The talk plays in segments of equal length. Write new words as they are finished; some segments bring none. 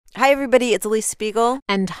Hi, everybody. It's Elise Spiegel.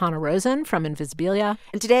 And Hannah Rosen from Invisibilia.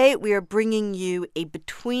 And today we are bringing you a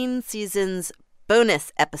between seasons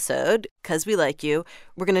bonus episode, because we like you.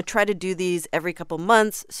 We're going to try to do these every couple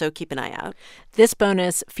months, so keep an eye out. This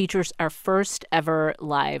bonus features our first ever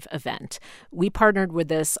live event. We partnered with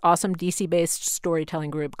this awesome DC-based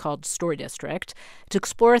storytelling group called Story District to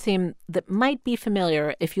explore a theme that might be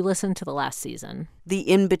familiar if you listened to the last season. The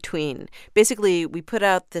in-between. Basically, we put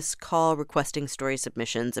out this call requesting story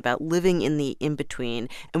submissions about living in the in-between,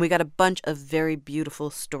 and we got a bunch of very beautiful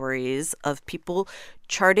stories of people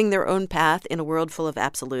charting their own path in a world full of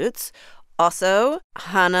absolutes. Also,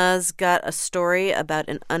 Hannah's got a story about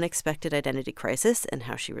an unexpected identity crisis and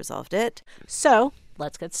how she resolved it. So,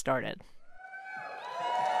 let's get started.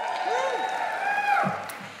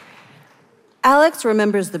 Alex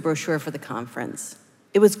remembers the brochure for the conference.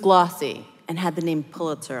 It was glossy and had the name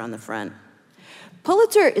Pulitzer on the front.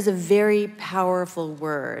 Pulitzer is a very powerful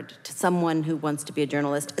word to someone who wants to be a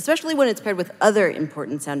journalist, especially when it's paired with other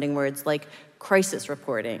important-sounding words like crisis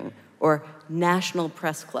reporting or National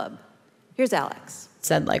Press Club. Here's Alex.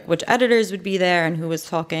 Said, which editors would be there and who was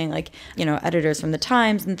talking, editors from the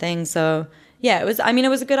Times and things. So, yeah, it was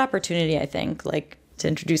a good opportunity, I think, to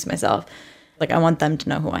introduce myself. I want them to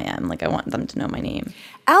know who I am. I want them to know my name.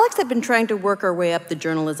 Alex had been trying to work her way up the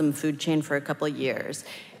journalism food chain for a couple of years.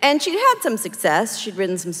 And she'd had some success. She'd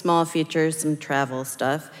written some small features, some travel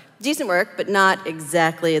stuff. Decent work, but not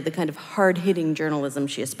exactly the kind of hard-hitting journalism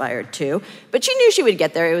she aspired to. But she knew she would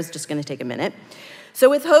get there. It was just going to take a minute.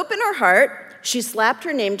 So with hope in her heart, she slapped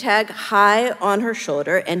her name tag high on her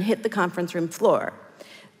shoulder and hit the conference room floor.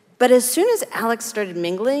 But as soon as Alex started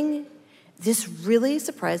mingling, this really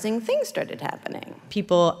surprising thing started happening.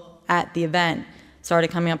 People at the event started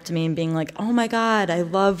coming up to me and being like, "Oh my God, I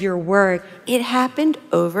love your work." It happened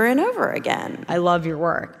over and over again. "I love your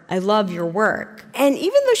work. I love your work." And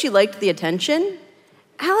even though she liked the attention,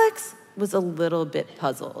 Alex was a little bit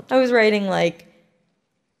puzzled. I was writing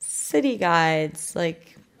city guides,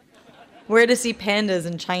 where to see pandas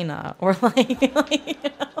in China, or who the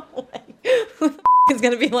is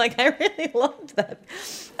gonna be I really loved that.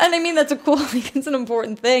 And I mean, that's a cool, it's an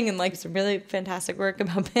important thing, and it's a really fantastic work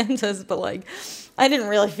about pandas, but I didn't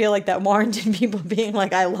really feel that warranted people being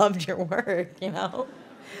I loved your work,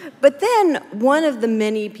 But then one of the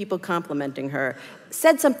many people complimenting her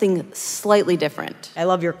said something slightly different. "I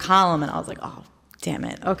love your column," and I was like, oh, damn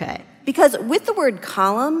it, okay. Because with the word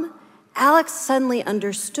column, Alex suddenly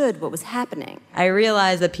understood what was happening. I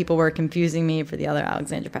realized that people were confusing me for the other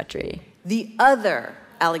Alexandra Petri. The other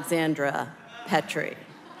Alexandra Petri.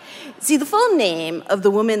 See, the full name of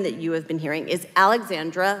the woman that you have been hearing is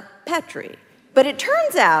Alexandra Petri. But it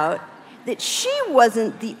turns out that she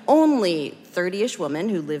wasn't the only 30-ish woman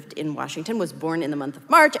who lived in Washington, was born in the month of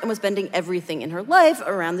March, and was spending everything in her life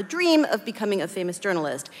around the dream of becoming a famous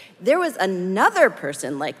journalist. There was another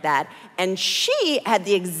person like that, and she had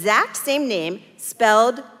the exact same name,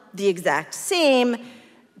 spelled the exact same,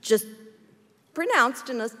 just pronounced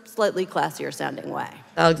in a slightly classier sounding way.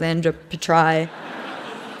 Alexandra Petri.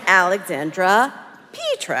 Alexandra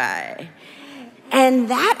Petri. And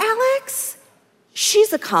that Alex,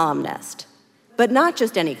 she's a columnist, but not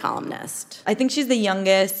just any columnist. I think she's the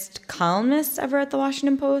youngest columnist ever at the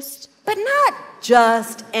Washington Post. But not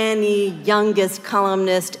just any youngest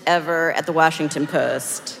columnist ever at the Washington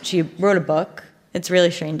Post. She wrote a book. It's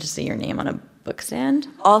really strange to see your name on a book stand.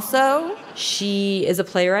 Also, she is a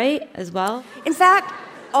playwright as well. In fact,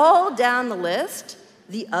 all down the list,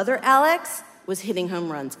 the other Alex was hitting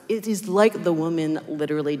home runs. It is like the woman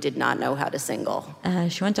literally did not know how to single.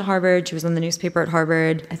 She went to Harvard. She was on the newspaper at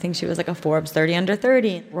Harvard. I think she was a Forbes 30 under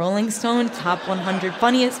 30. Rolling Stone top 100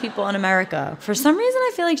 funniest people in America. For some reason,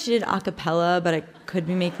 I feel like she did a cappella, but I could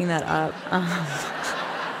be making that up.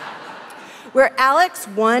 Where Alex,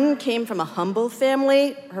 one, came from a humble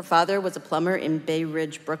family. Her father was a plumber in Bay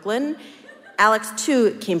Ridge, Brooklyn. Alex,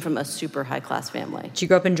 too, came from a super high-class family. She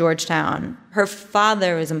grew up in Georgetown. Her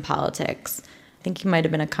father was in politics. I think he might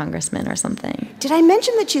have been a congressman or something. Did I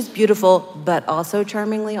mention that she's beautiful, but also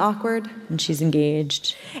charmingly awkward? And she's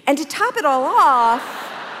engaged. And to top it all off,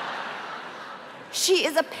 she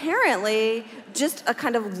is apparently just a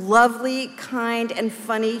kind of lovely, kind, and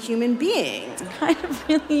funny human being. It's kind of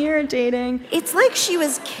really irritating. It's like she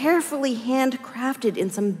was carefully handcrafted in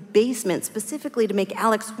some basement specifically to make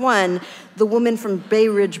Alex One, the woman from Bay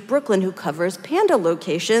Ridge, Brooklyn, who covers panda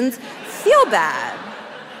locations, feel bad.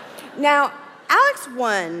 Now, Alex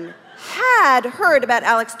One had heard about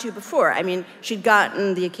Alex Two before. I mean, she'd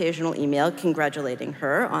gotten the occasional email congratulating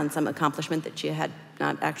her on some accomplishment that she had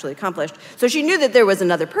not actually accomplished. So she knew that there was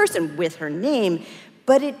another person with her name,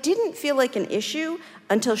 But it didn't feel like an issue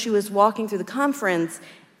until she was walking through the conference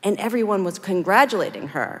and everyone was congratulating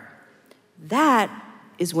her. That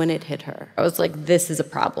is when it hit her. I was like, this is a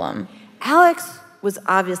problem. Alex was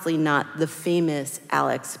obviously not the famous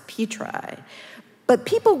Alex Petri, but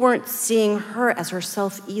people weren't seeing her as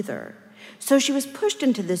herself either. So she was pushed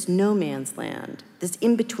into this no man's land, this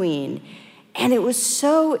in-between, and it was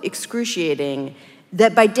so excruciating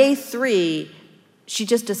that by day 3, she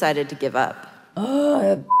just decided to give up.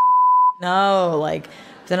 No, like,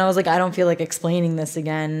 then I was like, I don't feel like explaining this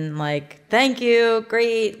again. Like, thank you,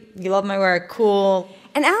 great, you love my work, cool.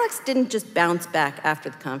 And Alex didn't just bounce back after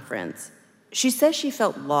the conference. She says she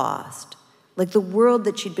felt lost, like the world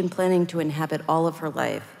that she'd been planning to inhabit all of her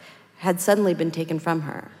life had suddenly been taken from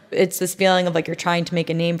her. It's this feeling of like you're trying to make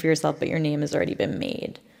a name for yourself, but your name has already been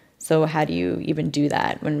made. So how do you even do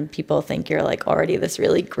that when people think you're like already this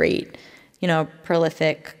really great,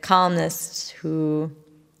 prolific columnist who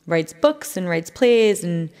writes books and writes plays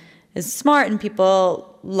and is smart and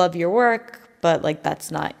people love your work, but like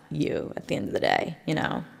that's not you at the end of the day,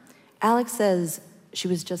 Alex says she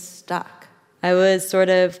was just stuck. I was sort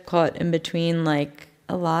of caught in between like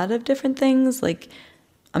a lot of different things. Like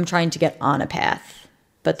I'm trying to get on a path,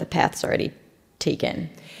 but the path's already taken.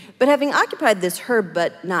 But having occupied this her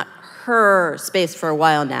but not her space for a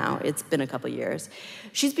while now, it's been a couple years,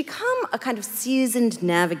 she's become a kind of seasoned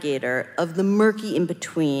navigator of the murky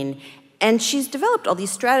in-between, and she's developed all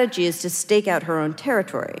these strategies to stake out her own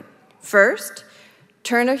territory. First,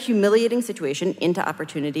 turn a humiliating situation into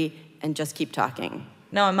opportunity and just keep talking.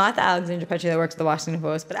 No, I'm not the Alexandra Petri that works at the Washington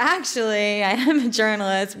Post, but actually, I am a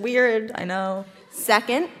journalist. Weird, I know.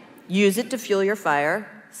 Second, use it to fuel your fire.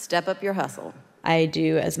 Step up your hustle. I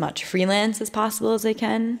do as much freelance as possible as I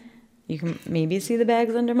can. You can maybe see the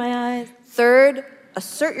bags under my eyes. Third,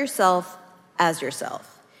 assert yourself as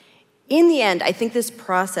yourself. In the end, I think this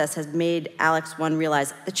process has made Alex One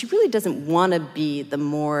realize that she really doesn't want to be the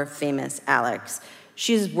more famous Alex.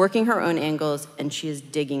 She's working her own angles, and she is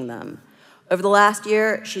digging them. Over the last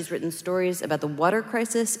year, she's written stories about the water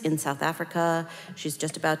crisis in South Africa. She's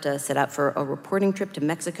just about to set out for a reporting trip to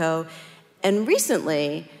Mexico. And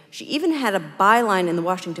recently, she even had a byline in the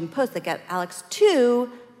Washington Post that got Alex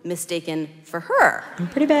too mistaken for her. I'm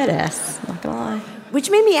pretty badass, not gonna lie. Which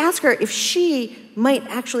made me ask her if she might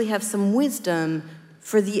actually have some wisdom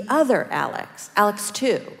for the other Alex, Alex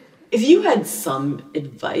 2. If you had some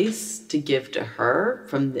advice to give to her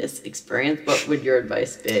from this experience, what would your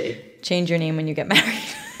advice be? Change your name when you get married.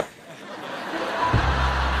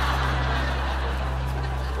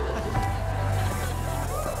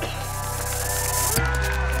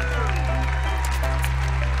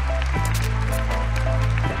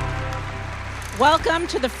 Welcome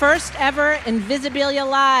to the first ever Invisibilia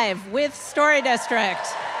Live with Story District.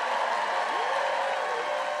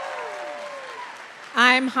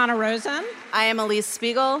 I'm Hannah Rosen. I am Elise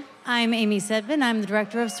Spiegel. I'm Amy Sedman. I'm the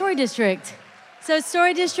director of Story District. So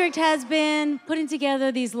Story District has been putting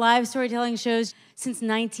together these live storytelling shows since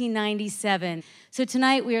 1997. So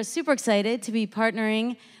tonight we are super excited to be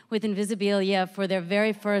partnering with Invisibilia for their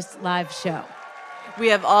very first live show. We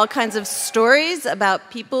have all kinds of stories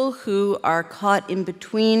about people who are caught in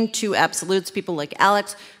between two absolutes, people like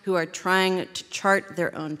Alex who are trying to chart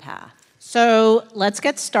their own path. So let's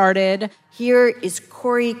get started. Here is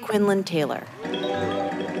Corey Quinlan Taylor.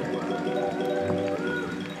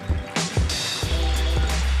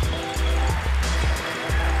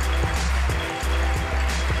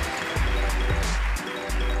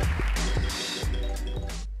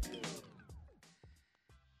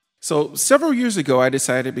 So several years ago, I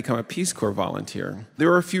decided to become a Peace Corps volunteer. There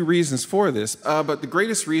were a few reasons for this, but the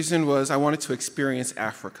greatest reason was I wanted to experience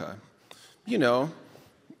Africa. You know,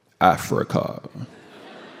 Africa.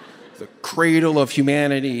 The cradle of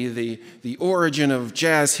humanity, the origin of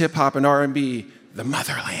jazz, hip-hop, and R&B, the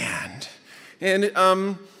motherland. And,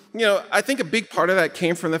 I think a big part of that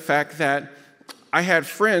came from the fact that I had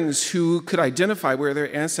friends who could identify where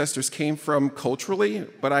their ancestors came from culturally,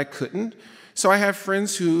 but I couldn't. So I had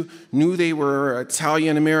friends who knew they were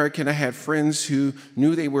Italian American. I had friends who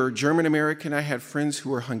knew they were German American. I had friends who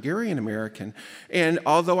were Hungarian American. And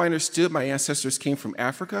although I understood my ancestors came from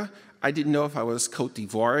Africa, I didn't know if I was Cote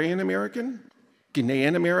d'Ivoirian American,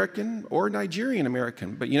 Ghanaian American, or Nigerian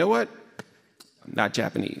American. But you know what? I'm not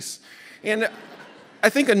Japanese. And I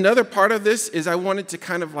think another part of this is I wanted to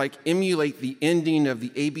kind of like emulate the ending of the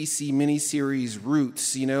ABC miniseries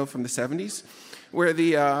Roots, from the 70s. Where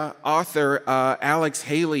the author, Alex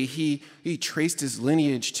Haley, he traced his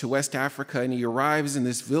lineage to West Africa, and he arrives in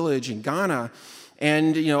this village in Ghana,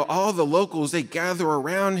 And, all the locals, they gather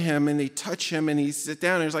around him and they touch him and he sit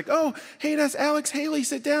down and he's like, oh, hey, that's Alex Haley,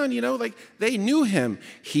 sit down, like they knew him.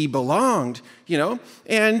 He belonged,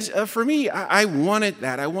 And for me, I wanted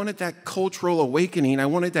that. I wanted that cultural awakening. I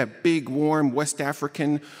wanted that big, warm West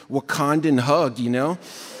African Wakandan hug,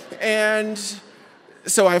 And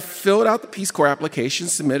so I filled out the Peace Corps application,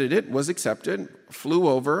 submitted it, was accepted, flew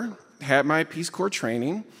over, had my Peace Corps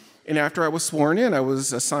training. And after I was sworn in, I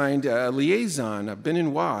was assigned a liaison, a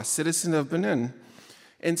Beninois, citizen of Benin.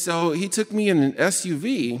 And so he took me in an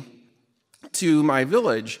SUV to my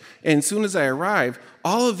village. And as soon as I arrived,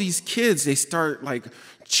 all of these kids, they start like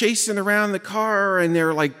chasing around the car and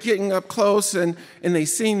they're like getting up close and they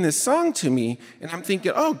sing this song to me. And I'm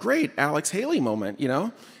thinking, oh, great, Alex Haley moment,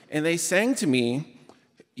 And they sang to me,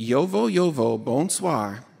 Yovo, Yovo,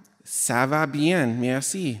 bonsoir, ça va bien,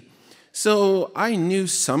 merci. So I knew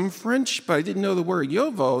some French, but I didn't know the word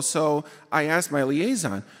Yovo. So I asked my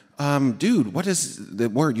liaison, dude, what does the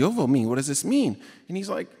word Yovo mean? What does this mean? And he's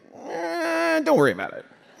like, don't worry about it.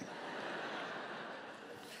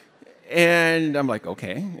 And I'm like,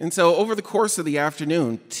 okay. And so over the course of the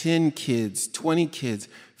afternoon, 10 kids, 20 kids,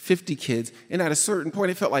 50 kids, and at a certain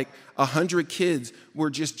point, it felt like 100 kids were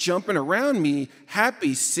just jumping around me,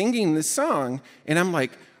 happy, singing this song. And I'm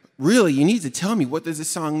like, really, you need to tell me, what does this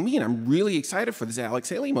song mean? I'm really excited for this Alex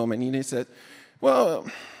Haley moment. And he said, well,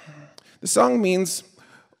 the song means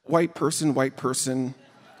white person,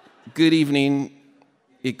 good evening,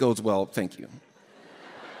 it goes well, thank you.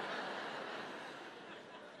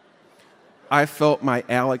 I felt my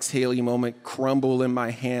Alex Haley moment crumble in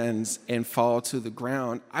my hands and fall to the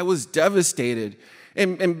ground. I was devastated.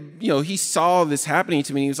 And he saw this happening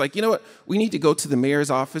to me. He was like, you know what? We need to go to the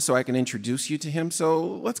mayor's office so I can introduce you to him. So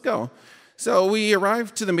let's go. So we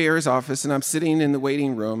arrived to the mayor's office, and I'm sitting in the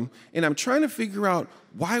waiting room, and I'm trying to figure out,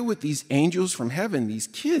 why would these angels from heaven, these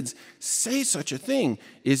kids, say such a thing?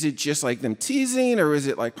 Is it just like them teasing, or is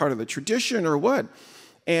it like part of the tradition, or what?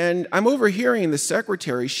 And I'm overhearing the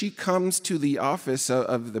secretary. She comes to the office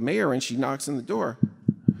of the mayor, and she knocks on the door.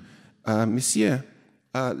 Monsieur,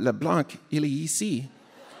 LeBlanc, il est ici.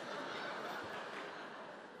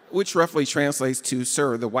 Which roughly translates to,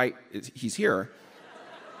 sir, the white, he's here.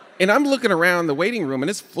 And I'm looking around the waiting room, and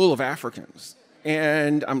it's full of Africans.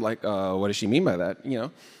 And I'm like, what does she mean by that?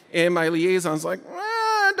 And my liaison's like,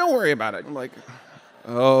 don't worry about it. I'm like,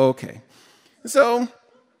 okay. So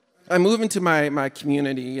I move into my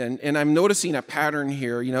community, and I'm noticing a pattern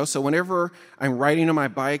here, So whenever I'm riding on my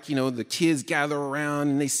bike, the kids gather around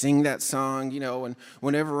and they sing that song, And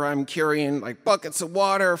whenever I'm carrying like buckets of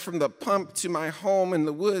water from the pump to my home in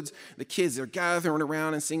the woods, the kids are gathering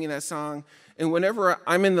around and singing that song. And whenever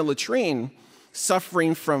I'm in the latrine,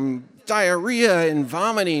 suffering from diarrhea and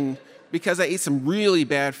vomiting because I ate some really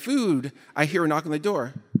bad food, I hear a knock on the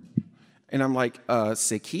door. And I'm like,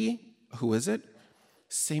 c'est qui? Who is it?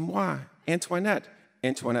 C'est moi, Antoinette.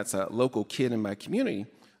 Antoinette's a local kid in my community.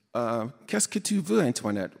 Qu'est-ce que tu veux,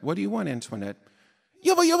 Antoinette? What do you want, Antoinette?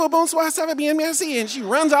 Yovo, yovo, bonsoir, ça va bien, merci. And she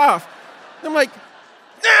runs off. I'm like,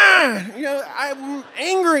 I'm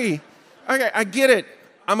angry. Okay, I get it.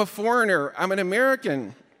 I'm a foreigner. I'm an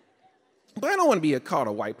American. But I don't want to be called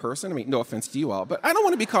a white person. I mean, no offense to you all, but I don't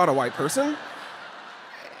want to be called a white person.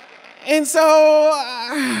 And so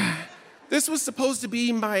this was supposed to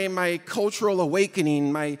be my cultural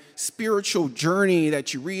awakening, my spiritual journey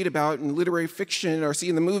that you read about in literary fiction or see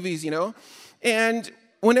in the movies, And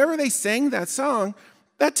whenever they sang that song,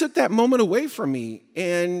 that took that moment away from me.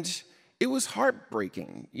 And it was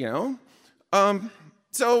heartbreaking,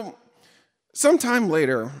 So sometime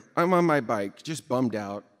later, I'm on my bike, just bummed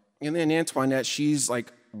out. And then Antoinette, she's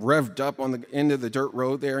like revved up on the end of the dirt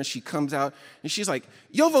road there, and she comes out, and she's like,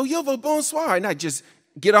 Yovo, yovo, bonsoir. And I just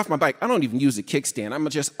get off my bike. I don't even use a kickstand. I'm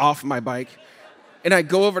just off my bike. And I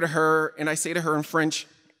go over to her, and I say to her in French,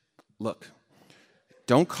 look,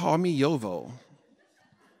 don't call me Yovo.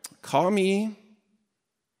 Call me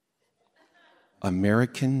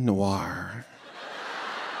American Noir.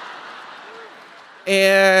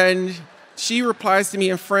 And she replies to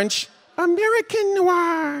me in French, American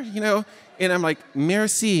Noir, And I'm like,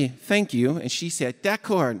 merci, thank you. And she said,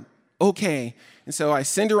 d'accord, okay. And so I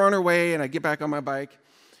send her on her way, and I get back on my bike.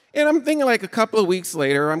 And I'm thinking like a couple of weeks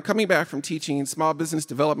later, I'm coming back from teaching small business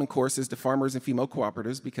development courses to farmers and female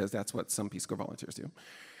cooperatives, because that's what some Peace Corps volunteers do.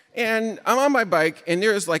 And I'm on my bike, and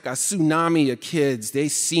there's like a tsunami of kids. They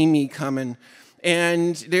see me coming,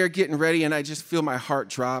 and they're getting ready, and I just feel my heart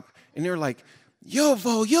drop. And they're like,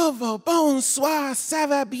 Yovo, yovo, bonsoir, ça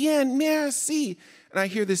va bien, merci. And I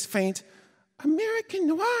hear this faint, American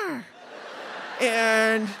Noir.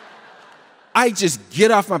 And I just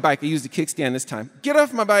get off my bike. I use the kickstand this time. Get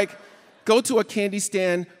off my bike, go to a candy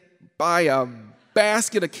stand, buy a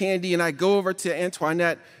basket of candy, and I go over to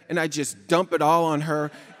Antoinette, and I just dump it all on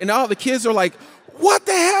her. And all the kids are like, what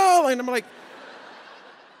the hell? And I'm like,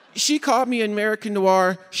 she called me an American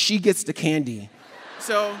Noir. She gets the candy.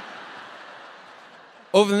 So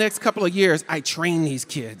over the next couple of years, I train these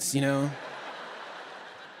kids,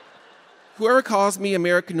 Whoever calls me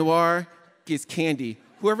American Noir gets candy.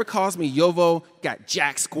 Whoever calls me Yovo got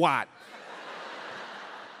jack squat.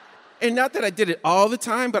 And not that I did it all the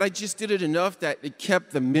time, but I just did it enough that it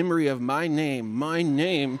kept the memory of my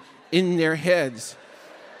name in their heads.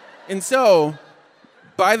 And so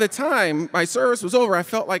by the time my service was over, I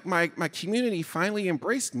felt like my community finally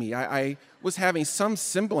embraced me. I was having some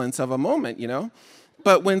semblance of a moment,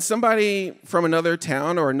 But when somebody from another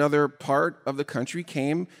town or another part of the country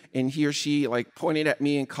came and he or she pointed at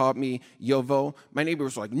me and called me Yovo, my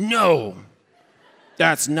neighbors were like, no,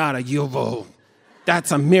 that's not a Yovo.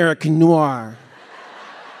 That's American Noir.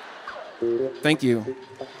 Thank you.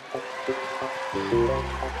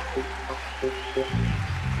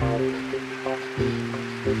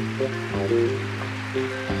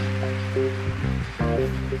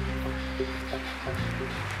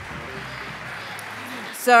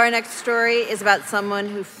 So our next story is about someone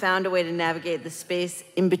who found a way to navigate the space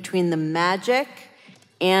in between the magic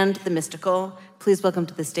and the mystical. Please welcome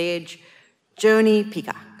to the stage, Joni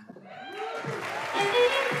Peacock.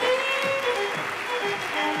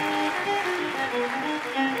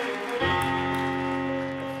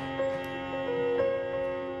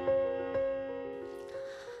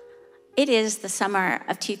 It is the summer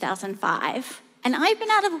of 2005, and I've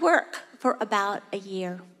been out of work for about a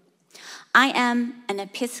year. I am an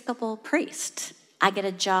Episcopal priest. I get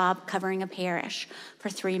a job covering a parish for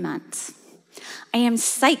 3 months. I am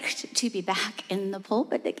psyched to be back in the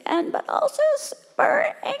pulpit again, but also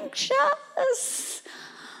super anxious.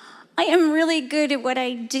 I am really good at what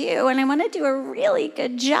I do, and I want to do a really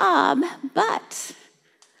good job, but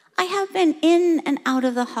I have been in and out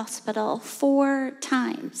of the hospital 4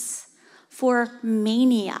 times for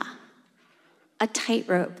mania, a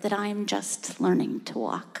tightrope that I'm just learning to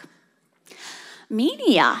walk.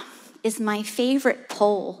 Mania is my favorite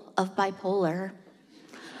pole of bipolar.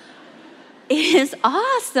 It is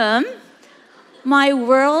awesome. My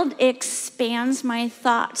world expands, my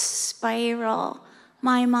thoughts spiral,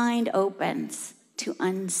 my mind opens to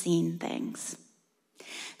unseen things.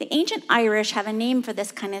 The ancient Irish have a name for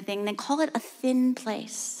this kind of thing. They call it a thin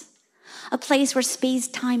place, a place where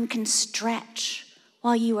space-time can stretch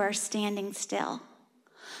while you are standing still.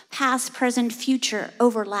 Past, present, future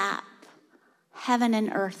overlap. Heaven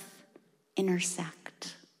and earth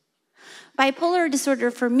intersect. Bipolar disorder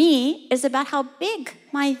for me is about how big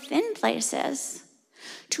my thin place is.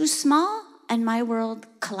 Too small and my world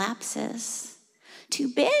collapses. Too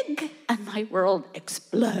big and my world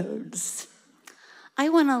explodes. I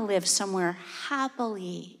want to live somewhere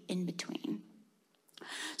happily in between.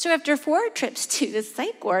 So after 4 trips to the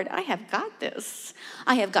psych ward, I have got this.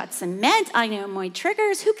 I have got some meds. I know my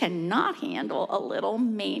triggers. Who cannot handle a little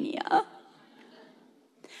mania?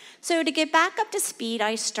 So to get back up to speed,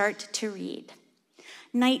 I start to read.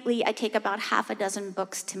 Nightly, I take about 6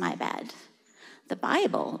 books to my bed. The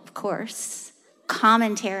Bible, of course,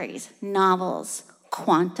 commentaries, novels,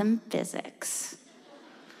 quantum physics.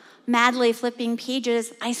 Madly flipping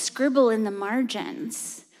pages, I scribble in the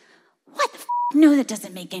margins. What the f***? No, that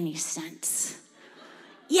doesn't make any sense.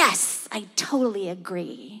 Yes, I totally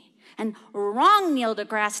agree. And wrong, Neil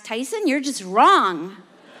deGrasse Tyson, you're just wrong.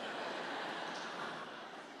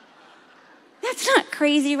 That's not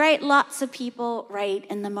crazy, right? Lots of people write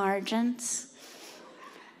in the margins.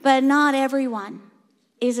 But not everyone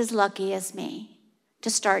is as lucky as me to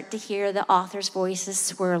start to hear the author's voices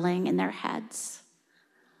swirling in their heads.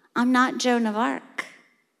 I'm not Joan of Arc,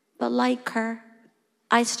 but like her,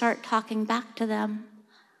 I start talking back to them,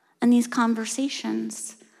 and these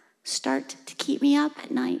conversations start to keep me up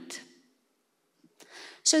at night.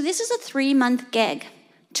 So this is a 3-month gig,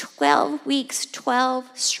 12 weeks,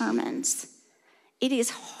 12 sermons. It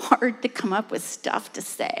is hard to come up with stuff to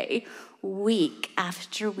say week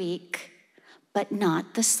after week, but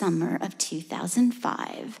not the summer of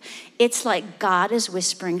 2005. It's like God is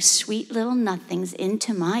whispering sweet little nothings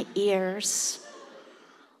into my ears.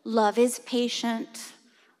 Love is patient.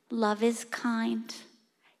 Love is kind.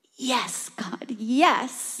 Yes, God,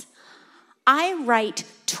 yes. I write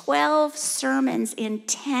 12 sermons in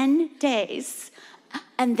 10 days,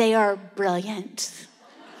 and they are brilliant.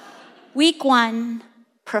 Week 1,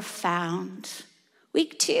 profound.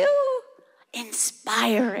 Week 2,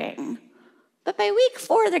 inspiring. But by week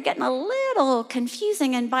 4, they're getting a little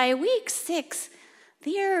confusing. And by week 6,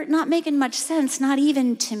 they're not making much sense, not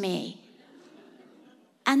even to me.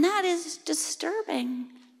 And that is disturbing.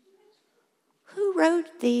 Who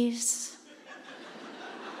wrote these?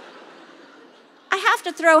 I have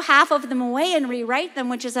to throw half of them away and rewrite them,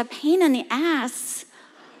 which is a pain in the ass.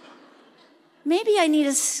 Maybe I need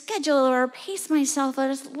to schedule or pace myself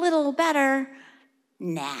a little better.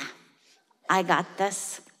 Nah, I got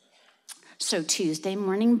this. So Tuesday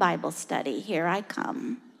morning Bible study, here I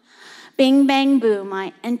come. Bing, bang, boom,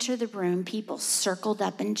 I enter the room, people circled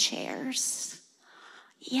up in chairs.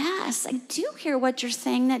 Yes, I do hear what you're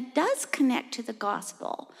saying. That does connect to the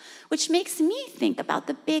gospel, which makes me think about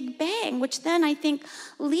the Big Bang, which then I think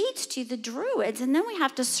leads to the Druids. And then we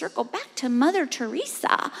have to circle back to Mother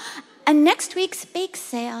Teresa and next week's bake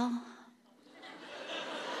sale.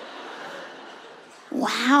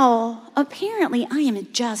 Wow, apparently I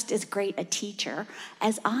am just as great a teacher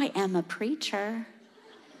as I am a preacher.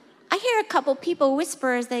 I hear a couple people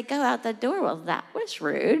whisper as they go out the door, well, that was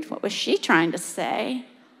rude. What was she trying to say?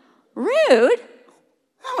 Rude?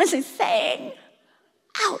 What was he saying?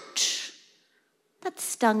 Ouch. That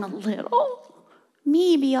stung a little.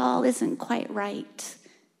 Maybe all isn't quite right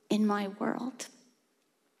in my world.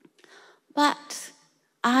 But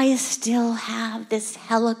I still have this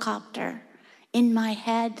helicopter in my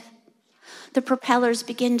head. The propellers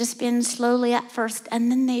begin to spin slowly at first, and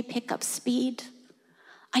then they pick up speed.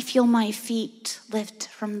 I feel my feet lift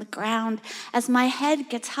from the ground. As my head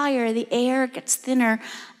gets higher, the air gets thinner,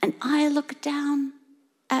 and I look down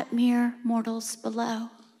at mere mortals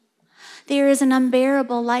below. There is an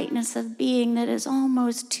unbearable lightness of being that is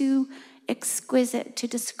almost too exquisite to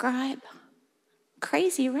describe.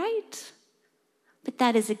 Crazy, right? But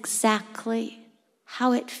that is exactly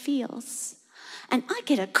how it feels. And I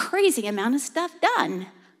get a crazy amount of stuff done.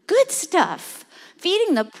 Good stuff.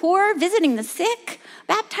 Feeding the poor, visiting the sick,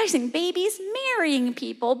 baptizing babies, marrying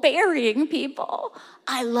people, burying people.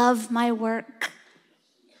 I love my work.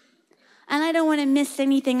 And I don't want to miss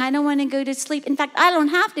anything. I don't want to go to sleep. In fact, I don't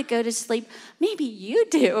have to go to sleep. Maybe you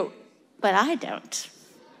do, but I don't.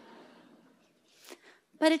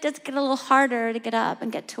 But it does get a little harder to get up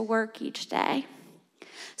and get to work each day.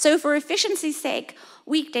 So for efficiency's sake,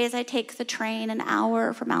 weekdays I take the train an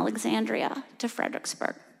hour from Alexandria to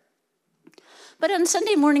Fredericksburg. But on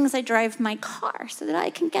Sunday mornings, I drive my car so that I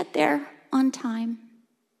can get there on time.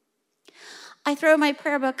 I throw my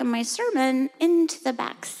prayer book and my sermon into the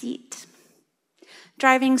back seat.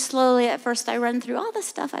 Driving slowly at first, I run through all the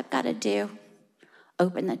stuff I've got to do.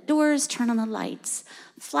 Open the doors, turn on the lights,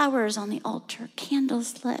 flowers on the altar,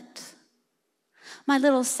 candles lit. My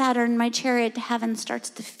little Saturn, my chariot to heaven, starts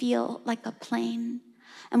to feel like a plane.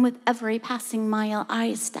 And with every passing mile,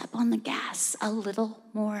 I step on the gas a little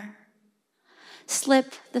more.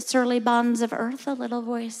 Slip the surly bonds of earth, a little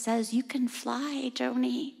voice says, you can fly,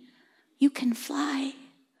 Joni. You can fly.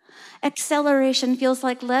 Acceleration feels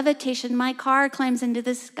like levitation. My car climbs into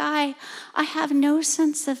the sky. I have no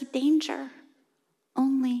sense of danger,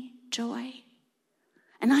 only joy.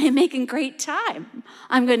 And I am making great time.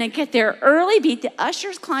 I'm going to get there early, beat the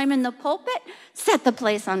ushers, climb in the pulpit, set the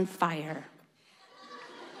place on fire.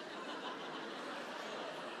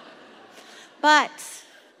 But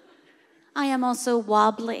I am also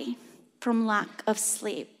wobbly from lack of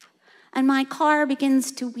sleep, and my car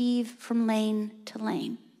begins to weave from lane to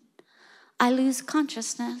lane. I lose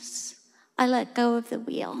consciousness. I let go of the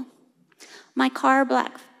wheel. My car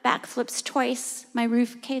backflips twice. My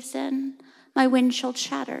roof caves in. My windshield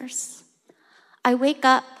shatters. I wake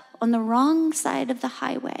up on the wrong side of the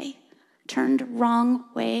highway, turned wrong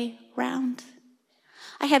way round.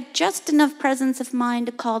 I have just enough presence of mind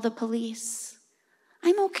to call the police.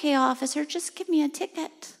 I'm okay, officer, just give me a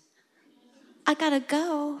ticket. I gotta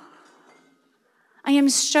go. I am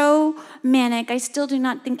so manic, I still do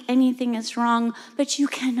not think anything is wrong, but you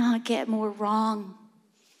cannot get more wrong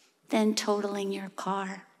than totaling your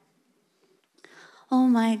car. Oh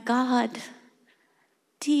my God,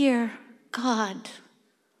 dear God,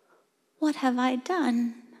 what have I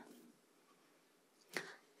done?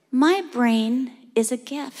 My brain is a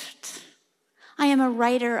gift. I am a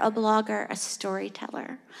writer, a blogger, a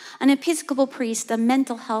storyteller, an Episcopal priest, a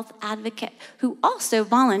mental health advocate who also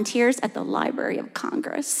volunteers at the Library of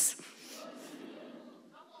Congress.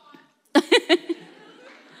 But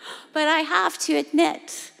I have to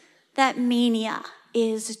admit that mania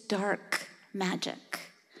is dark magic.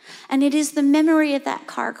 And it is the memory of that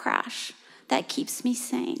car crash that keeps me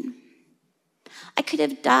sane. I could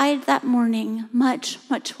have died that morning much,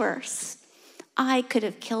 much worse. I could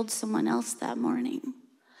have killed someone else that morning,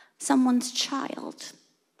 someone's child.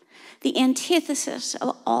 the antithesis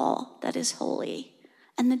of all that is holy,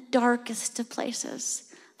 and the darkest of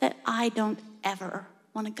places that I don't ever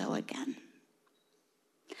want to go again.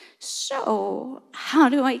 So, how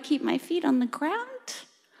do I keep my feet on the ground?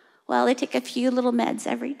 Well, I take a few little meds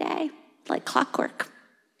every day, like clockwork.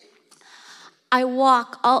 I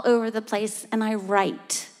walk all over the place and I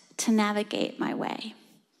write to navigate my way.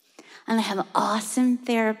 And I have an awesome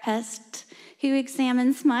therapist who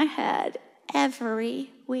examines my head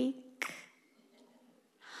every week.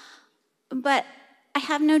 But I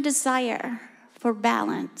have no desire for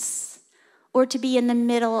balance or to be in the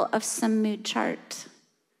middle of some mood chart.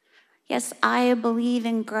 Yes, I believe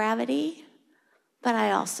in gravity, but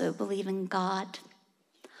I also believe in God.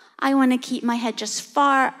 I want to keep my head just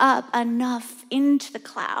far up enough into the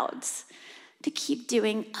clouds to keep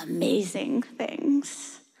doing amazing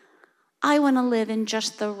things. I want to live in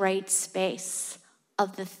just the right space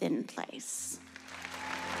of the thin place.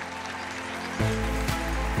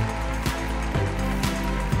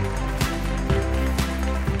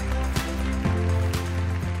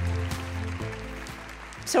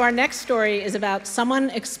 So our next story is about someone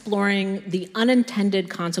exploring the unintended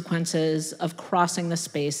consequences of crossing the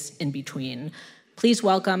space in between. Please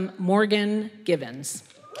welcome Morgan Givens.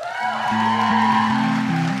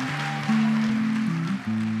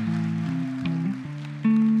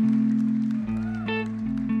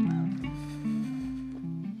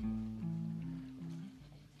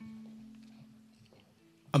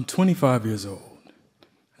 I'm 25 years old,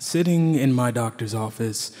 sitting in my doctor's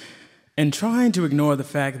office and trying to ignore the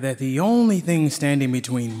fact that the only thing standing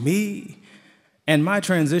between me and my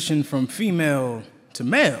transition from female to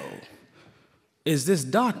male is this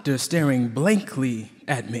doctor staring blankly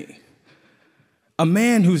at me. A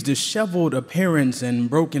man whose disheveled appearance and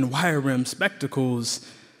broken wire rim spectacles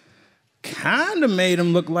kind of made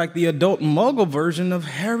him look like the adult muggle version of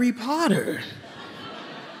Harry Potter.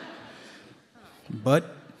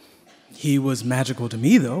 But he was magical to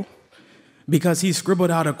me, though, because he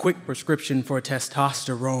scribbled out a quick prescription for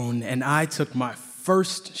testosterone, and I took my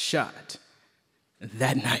first shot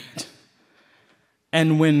that night.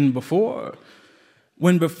 And when before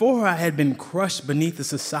I had been crushed beneath the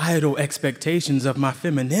societal expectations of my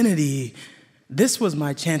femininity, this was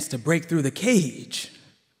my chance to break through the cage,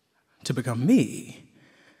 to become me,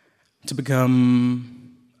 to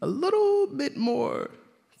become a little bit more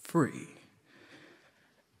free.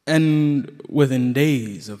 And within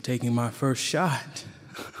days of taking my first shot,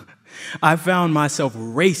 I found myself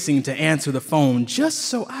racing to answer the phone just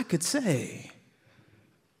so I could say,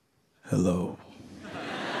 hello.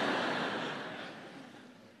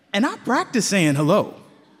 And I practiced saying hello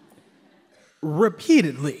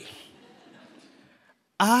repeatedly.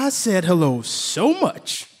 I said hello so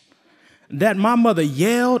much that my mother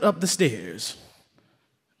yelled up the stairs,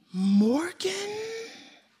 Morgan?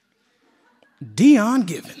 Dion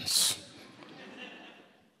Givens,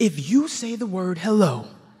 if you say the word hello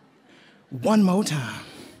one more time.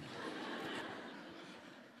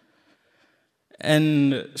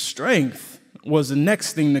 And strength was the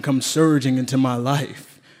next thing to come surging into my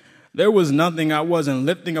life. There was nothing I wasn't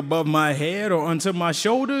lifting above my head or onto my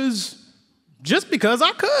shoulders just because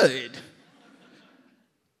I could.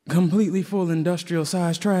 Completely full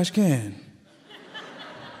industrial-sized trash can.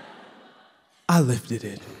 I lifted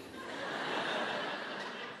it.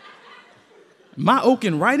 My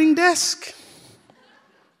oaken writing desk,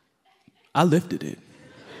 I lifted it.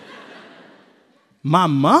 My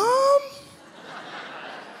mom,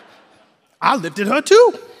 I lifted her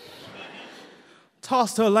too.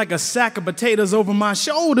 Tossed her like a sack of potatoes over my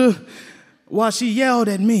shoulder while she yelled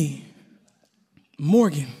at me,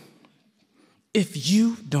 Morgan, if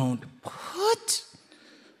you don't put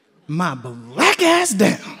my black ass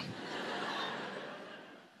down,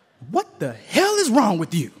 what the hell is wrong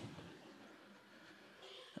with you?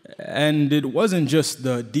 And it wasn't just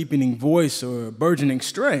the deepening voice or burgeoning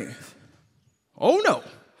strength. Oh no,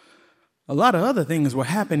 a lot of other things were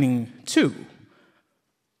happening too.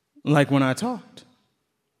 Like when I talked,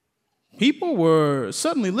 people were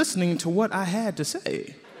suddenly listening to what I had to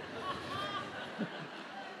say.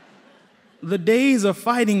 The days of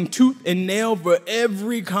fighting tooth and nail for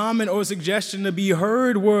every comment or suggestion to be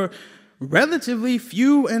heard were relatively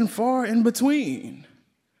few and far in between.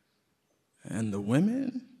 And the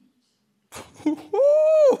women?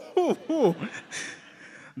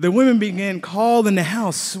 The women began calling the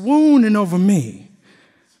house, swooning over me,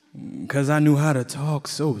 because I knew how to talk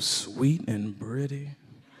so sweet and pretty.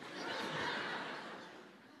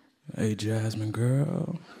 Hey, Jasmine,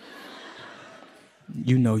 girl,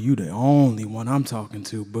 you know you the only one I'm talking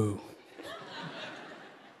to, boo.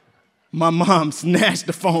 My mom snatched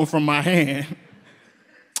the phone from my hand.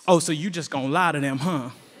 Oh, so you just gonna lie to them, huh?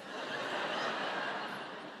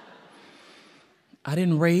 I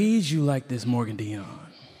didn't raise you like this, Morgan Dion.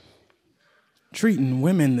 Treating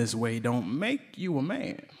women this way don't make you a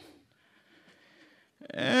man.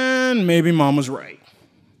 And maybe Mom was right.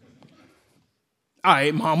 All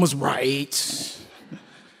right, Mom was right.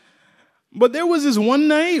 But there was this one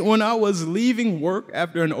night when I was leaving work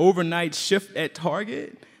after an overnight shift at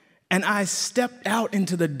Target, and I stepped out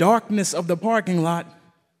into the darkness of the parking lot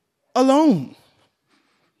alone.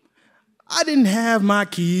 I didn't have my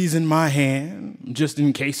keys in my hand, just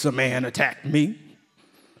in case a man attacked me.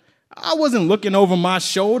 I wasn't looking over my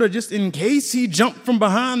shoulder just in case he jumped from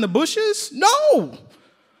behind the bushes. No!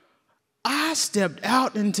 I stepped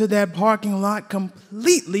out into that parking lot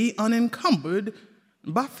completely unencumbered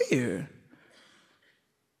by fear.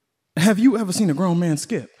 Have you ever seen a grown man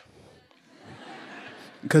skip?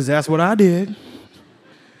 Because that's what I did.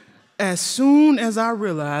 As soon as I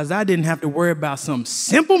realized I didn't have to worry about some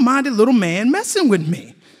simple-minded little man messing with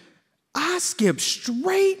me, I skipped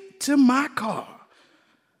straight to my car,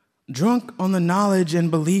 drunk on the knowledge and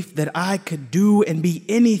belief that I could do and be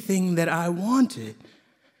anything that I wanted.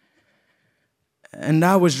 And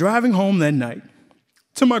I was driving home that night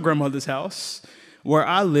to my grandmother's house, where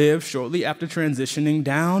I lived shortly after transitioning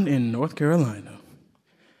down in North Carolina.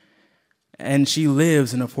 And she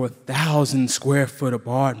lives in a 4,000 square foot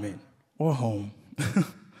apartment or home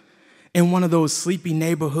in one of those sleepy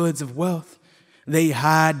neighborhoods of wealth. They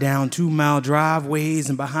hide down 2-mile driveways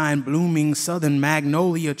and behind blooming southern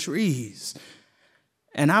magnolia trees.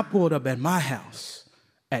 And I pulled up at my house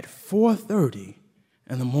at 4:30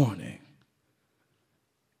 in the morning,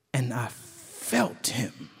 and I felt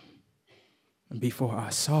him before I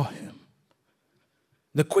saw him.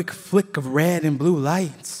 The quick flick of red and blue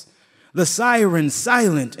lights, the siren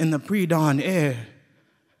silent in the pre-dawn air,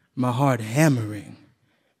 my heart hammering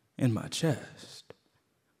in my chest.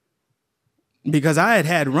 Because I had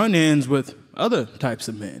had run-ins with other types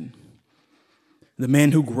of men. The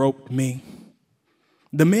men who groped me.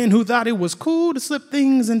 The men who thought it was cool to slip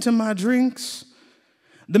things into my drinks.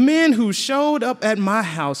 The men who showed up at my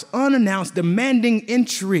house unannounced, demanding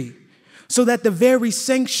entry so that the very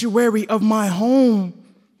sanctuary of my home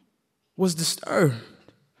was disturbed.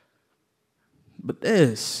 But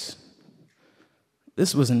this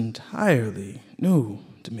was entirely new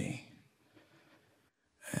to me.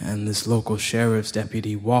 And this local sheriff's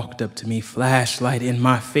deputy walked up to me, flashlight in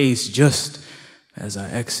my face, just as I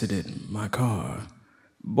exited my car.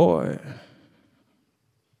 Boy,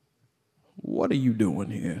 what are you doing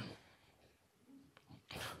here?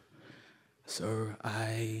 Sir,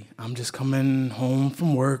 I'm just coming home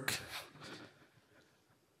from work.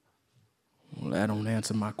 Well, that don't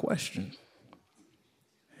answer my question.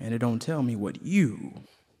 And it don't tell me what you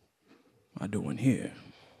are doing here.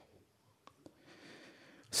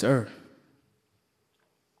 Sir,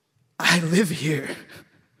 I live here.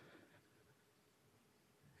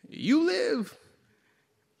 You live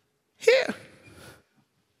here.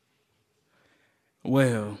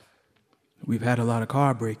 Well, we've had a lot of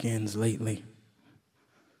car break-ins lately.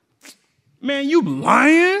 Man, you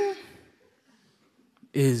lying?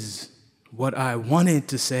 Is what I wanted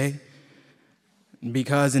to say.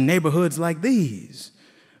 Because in neighborhoods like these,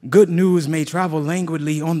 good news may travel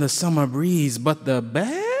languidly on the summer breeze, but the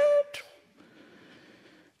bad?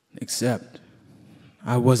 Except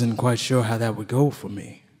I wasn't quite sure how that would go for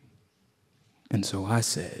me. And so I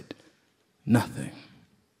said, nothing.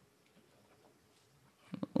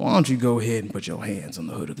 Why don't you go ahead and put your hands on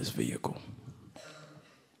the hood of this vehicle?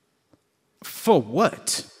 For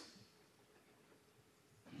what?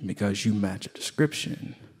 Because you match a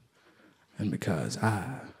description, and because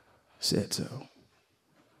I said so.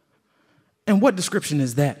 And what description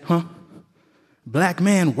is that, huh? Black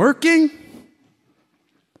man working?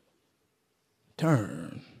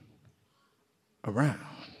 Turn around.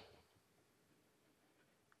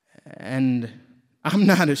 And I'm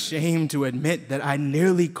not ashamed to admit that I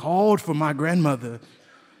nearly called for my grandmother,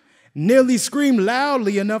 nearly screamed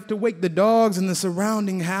loudly enough to wake the dogs in the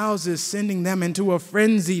surrounding houses, sending them into a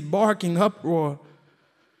frenzied barking uproar.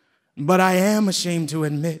 But I am ashamed to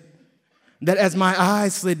admit that as my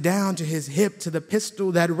eyes slid down to his hip, to the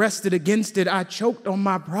pistol that rested against it, I choked on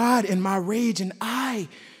my pride and my rage, and I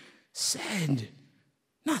said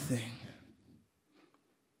nothing.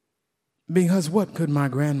 Because what could my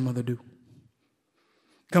grandmother do?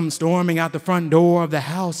 Come storming out the front door of the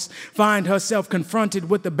house, find herself confronted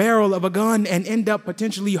with the barrel of a gun, and end up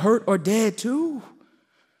potentially hurt or dead too?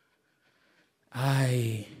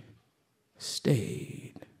 I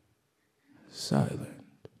stayed silent.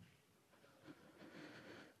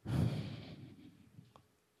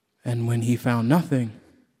 And when he found nothing,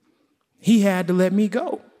 he had to let me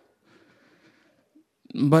go.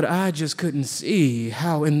 But I just couldn't see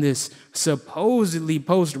how in this supposedly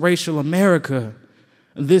post-racial America,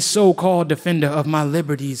 this so-called defender of my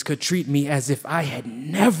liberties could treat me as if I had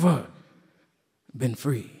never been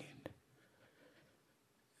freed.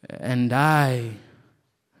 And I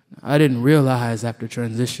didn't realize after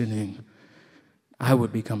transitioning, I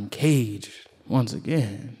would become caged once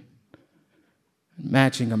again,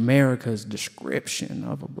 matching America's description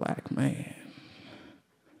of a black man.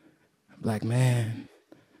 Black man,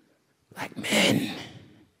 black men,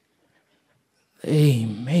 they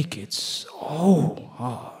make it so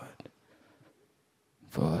hard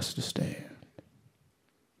for us to stand.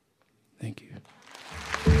 Thank you.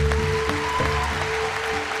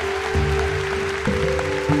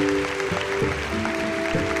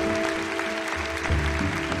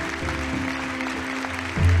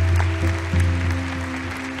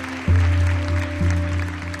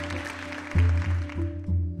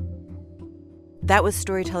 That was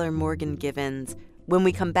storyteller Morgan Givens. When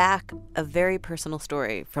we come back, a very personal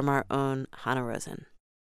story from our own Hannah Rosen.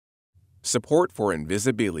 Support for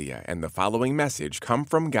Invisibilia and the following message come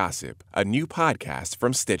from Gossip, a new podcast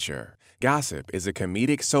from Stitcher. Gossip is a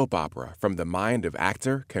comedic soap opera from the mind of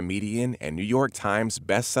actor, comedian, and New York Times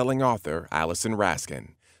best-selling author Allison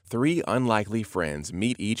Raskin. 3 unlikely friends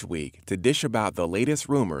meet each week to dish about the latest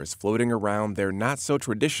rumors floating around their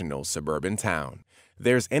not-so-traditional suburban town.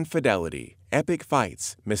 There's infidelity, epic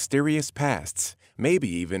fights, mysterious pasts, maybe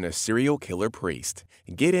even a serial killer priest.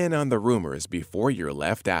 Get in on the rumors before you're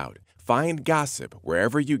left out. Find Gossip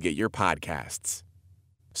wherever you get your podcasts.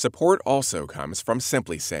 Support also comes from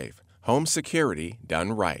SimpliSafe, home security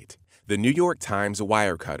done right. The New York Times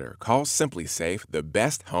Wirecutter calls SimpliSafe the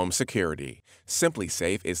best home security.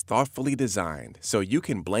 SimpliSafe is thoughtfully designed so you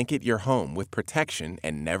can blanket your home with protection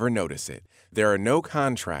and never notice it. There are no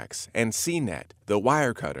contracts, and CNET, the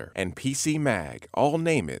Wirecutter, and PC Mag all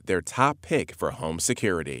name it their top pick for home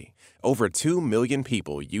security. Over 2 million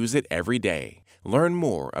people use it every day. Learn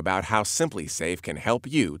more about how SimpliSafe can help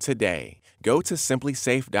you today. Go to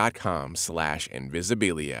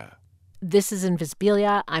simplisafe.com/invisibilia. This is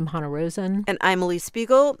Invisibilia. I'm Hannah Rosen. And I'm Elise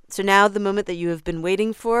Spiegel. So now the moment that you have been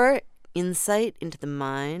waiting for, insight into the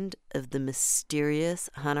mind of the mysterious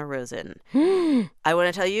Hannah Rosen. I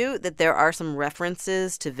want to tell you that there are some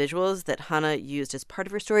references to visuals that Hannah used as part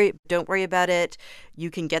of her story. Don't worry about it.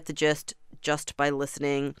 You can get the gist just by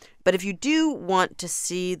listening. But if you do want to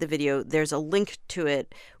see the video, there's a link to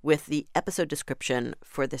it with the episode description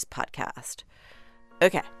for this podcast.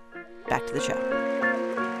 Okay, back to the show.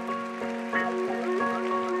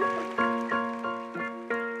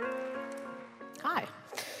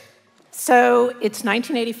 So it's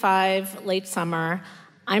 1985, late summer.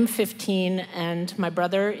 I'm 15, and my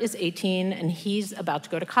brother is 18, and he's about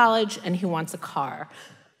to go to college, and he wants a car,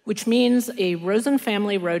 which means a Rosen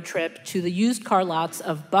family road trip to the used car lots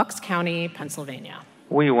of Bucks County, Pennsylvania.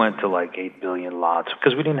 We went to like 8 billion lots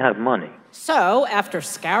because we didn't have money. So after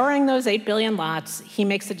scouring those 8 billion lots, he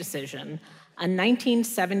makes a decision, a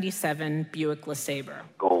 1977 Buick LeSabre.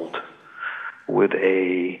 Gold with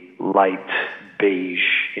a light beige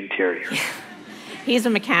interior. He's a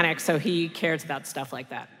mechanic, so he cares about stuff like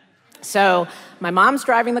that. So my mom's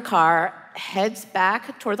driving the car, heads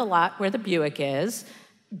back toward the lot where the Buick is,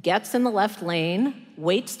 gets in the left lane,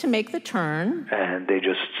 waits to make the turn. And they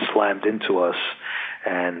just slammed into us,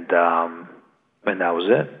 and that was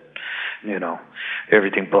it. You know,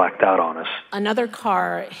 everything blacked out on us. Another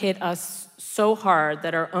car hit us so hard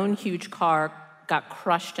that our own huge car got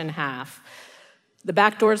crushed in half. The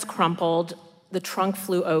back doors crumpled, the trunk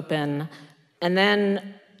flew open, and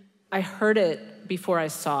then I heard it before I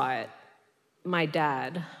saw it. My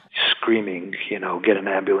dad. Screaming, get an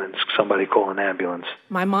ambulance, somebody call an ambulance.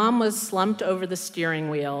 My mom was slumped over the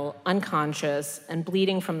steering wheel, unconscious, and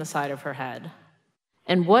bleeding from the side of her head.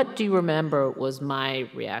 And what do you remember was my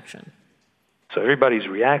reaction? So everybody's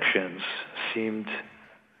reactions seemed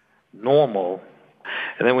normal,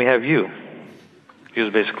 and then we have you. He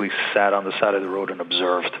was basically sat on the side of the road and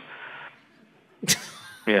observed.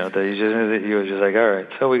 He was just like, all right,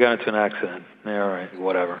 so we got into an accident. Yeah, all right,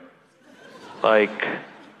 whatever. Like,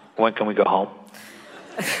 when can we go home?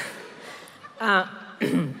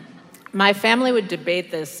 My family would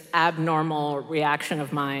debate this abnormal reaction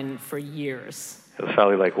of mine for years. It was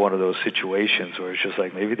probably like one of those situations where it's just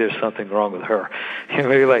like, maybe there's something wrong with her.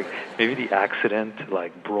 Maybe the accident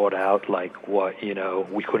brought out what,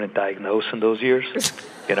 we couldn't diagnose in those years.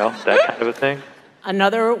 That kind of a thing.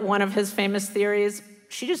 Another one of his famous theories,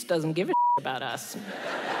 she just doesn't give a about us.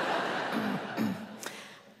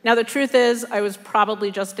 Now, the truth is, I was probably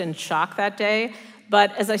just in shock that day,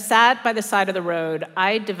 but as I sat by the side of the road,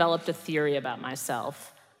 I developed a theory about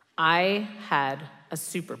myself. I had a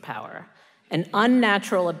superpower, an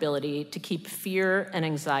unnatural ability to keep fear and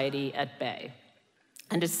anxiety at bay.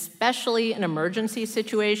 And especially in emergency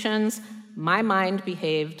situations, my mind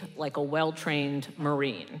behaved like a well-trained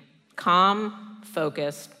Marine, calm,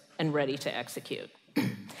 focused, and ready to execute.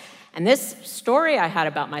 And this story I had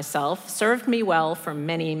about myself served me well for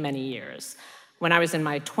many, many years. When I was in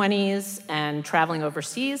my 20s and traveling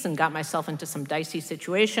overseas and got myself into some dicey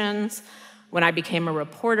situations, when I became a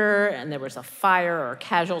reporter and there was a fire or a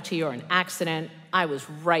casualty or an accident, I was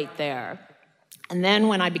right there. And then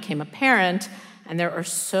when I became a parent, and there are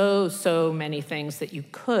so many things that you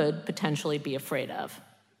could potentially be afraid of.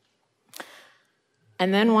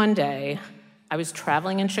 And then one day, I was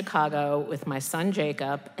traveling in Chicago with my son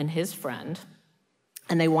Jacob and his friend,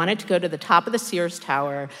 and they wanted to go to the top of the Sears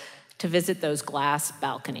Tower to visit those glass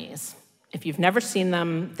balconies. If you've never seen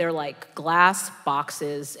them, they're like glass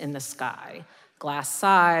boxes in the sky. Glass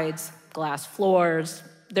sides, glass floors,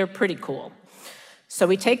 they're pretty cool. So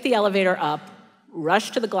we take the elevator up,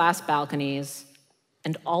 rush to the glass balconies,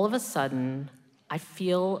 and all of a sudden, I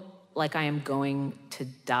feel like I am going to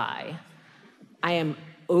die. I am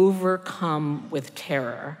overcome with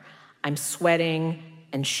terror. I'm sweating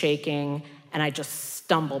and shaking, and I just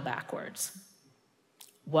stumble backwards.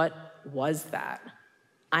 What was that?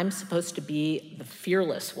 I'm supposed to be the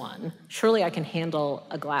fearless one. Surely I can handle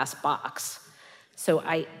a glass box. So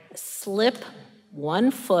I slip one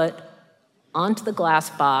foot onto the glass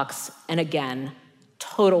box, and again,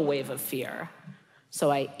 total wave of fear. So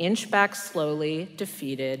I inch back slowly,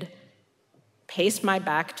 defeated, pace my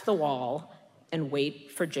back to the wall, and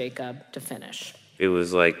wait for Jacob to finish. It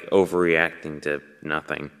was like overreacting to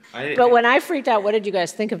nothing. But when I freaked out, what did you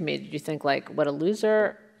guys think of me? Did you think, like, what a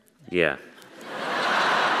loser? Yeah.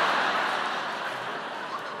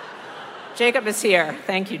 Jacob is here.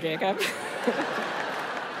 Thank you, Jacob.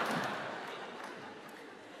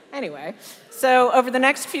 Anyway, so over the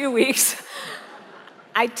next few weeks,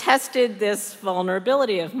 I tested this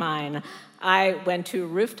vulnerability of mine. I went to a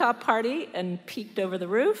rooftop party and peeked over the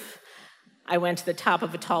roof. I went to the top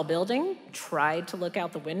of a tall building, tried to look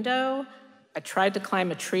out the window. I tried to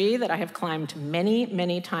climb a tree that I have climbed many,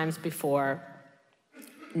 many times before.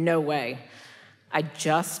 No way. I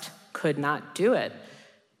just could not do it.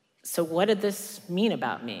 So what did this mean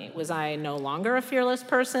about me? Was I no longer a fearless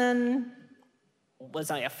person?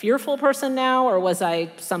 Was I a fearful person now, or was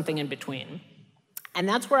I something in between? And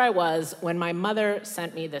that's where I was when my mother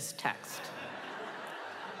sent me this text.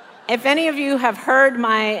 If any of you have heard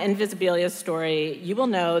my Invisibilia story, you will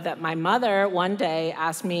know that my mother one day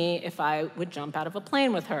asked me if I would jump out of a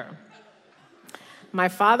plane with her. My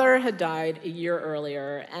father had died a year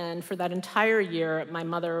earlier, and for that entire year, my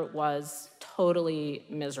mother was totally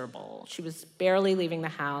miserable. She was barely leaving the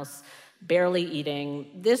house, barely eating.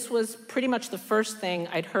 This was pretty much the first thing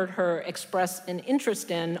I'd heard her express an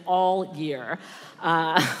interest in all year.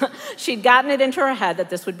 She'd gotten it into her head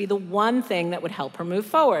that this would be the one thing that would help her move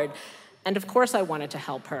forward. And of course I wanted to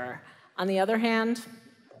help her. On the other hand,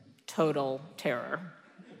 total terror.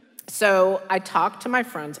 So I talked to my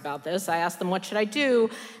friends about this. I asked them, what should I do?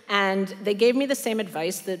 And they gave me the same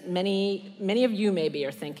advice that many of you maybe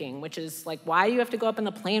are thinking, which is like, why do you have to go up in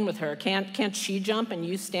the plane with her? Can't she jump and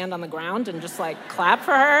you stand on the ground and just like clap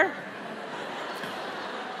for her?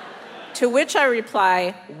 To which I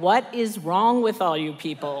reply, what is wrong with all you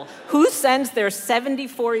people? Who sends their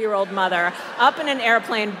 74-year-old mother up in an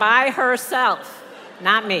airplane by herself?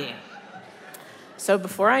 Not me. So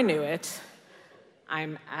before I knew it,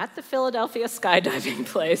 I'm at the Philadelphia skydiving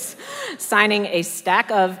place, signing a stack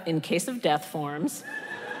of in case of death forms.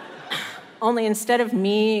 Only instead of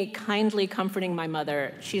me kindly comforting my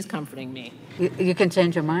mother, she's comforting me. You can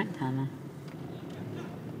change your mind, Hannah.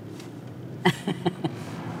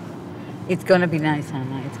 It's gonna be nice,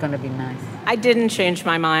 Hannah. It's gonna be nice. I didn't change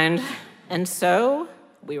my mind, and so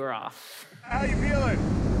we were off. How you feeling?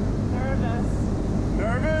 Nervous.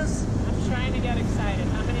 Nervous? I'm trying to get excited.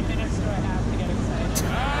 How many minutes do I have to get excited? You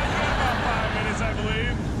got about 5 minutes, I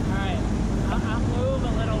believe. All right. I'll move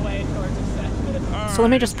a little way towards excitement. So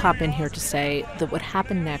let me just pop in here to say that what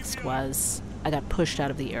happened next was I got pushed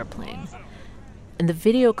out of the airplane. And the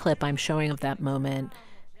video clip I'm showing of that moment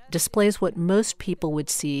displays what most people would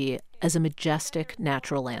see as a majestic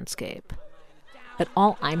natural landscape. But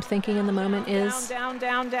all I'm thinking in the moment is, down,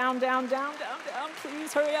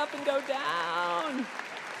 please hurry up and go down.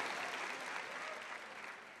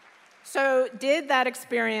 So did that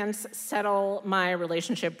experience settle my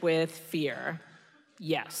relationship with fear?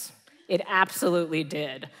 Yes. It absolutely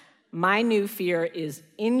did. My new fear is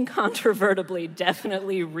incontrovertibly,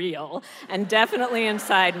 definitely real, and definitely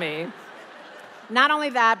inside me. Not only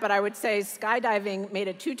that, but I would say skydiving made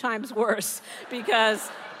it 2 times worse, because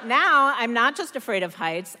now I'm not just afraid of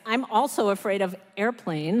heights, I'm also afraid of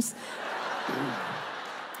airplanes.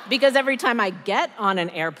 Because every time I get on an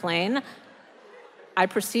airplane, I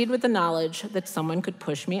proceed with the knowledge that someone could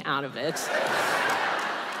push me out of it.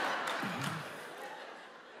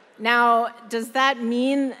 Now, does that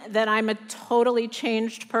mean that I'm a totally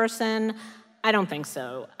changed person? I don't think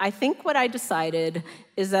so. I think what I decided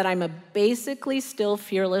is that I'm a basically still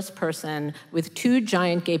fearless person with 2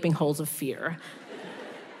 giant gaping holes of fear.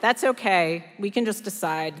 That's okay. We can just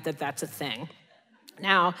decide that that's a thing.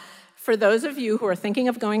 Now, for those of you who are thinking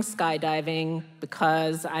of going skydiving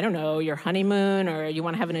because, I don't know, your honeymoon or you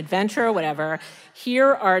want to have an adventure or whatever,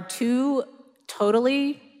 here are 2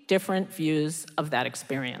 totally different views of that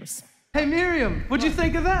experience. Hey Miriam, what'd you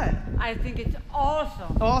think of that? I think it's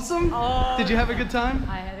awesome. Awesome? Oh, Did you have a good time?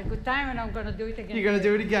 I had a good time and I'm gonna do it again. You're gonna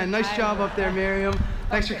do it again. Nice job up there, Miriam.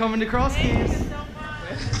 Thanks for coming to Cross Keys.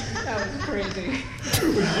 That was crazy. Would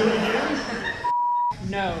you do it again?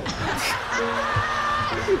 No.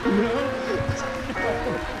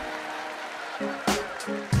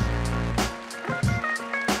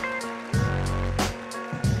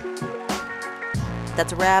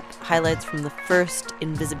 That's a wrap. Highlights from the first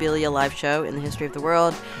Invisibilia live show in the history of the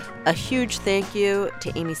world. A huge thank you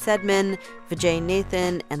to Amy Sedman, Vijay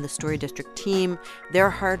Nathan, and the Story District team. Their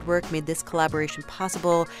hard work made this collaboration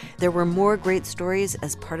possible. There were more great stories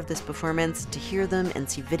as part of this performance. To hear them and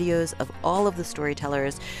see videos of all of the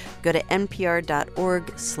storytellers, go to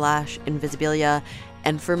npr.org/Invisibilia.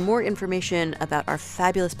 And for more information about our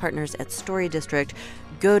fabulous partners at Story District,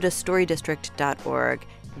 go to storydistrict.org.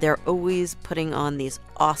 They're always putting on these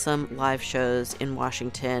awesome live shows in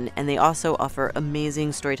Washington, and they also offer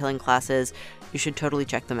amazing storytelling classes. You should totally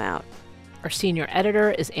check them out. Our senior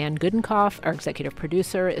editor is Anne Goodenkoff. Our executive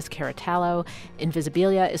producer is Cara Tallow.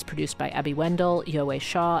 Invisibilia is produced by Abby Wendell, Yoe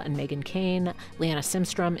Shaw, and Megan Kane. Leanna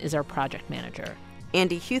Simstrom is our project manager.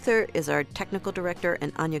 Andy Huther is our technical director,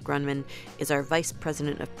 and Anya Grunman is our vice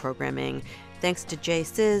president of programming. Thanks to Jay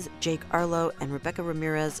Sizz, Jake Arlo, and Rebecca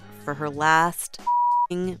Ramirez for her last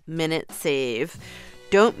minute save.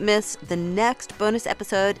 Don't miss the next bonus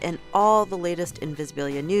episode and all the latest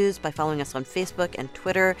Invisibilia news by following us on Facebook and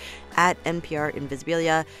Twitter at NPR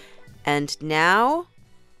Invisibilia. And now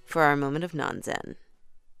for our moment of non-zen.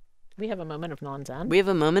 We have a moment of non-zen? We have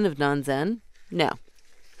a moment of non-zen? No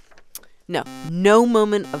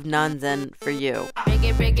moment of non-zen for you. Break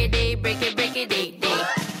it, break it, day, break it, day.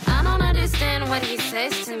 I don't understand what he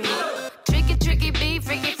says to me. Tricky, be,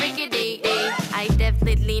 freaky, day. I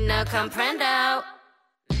definitely no comprendo.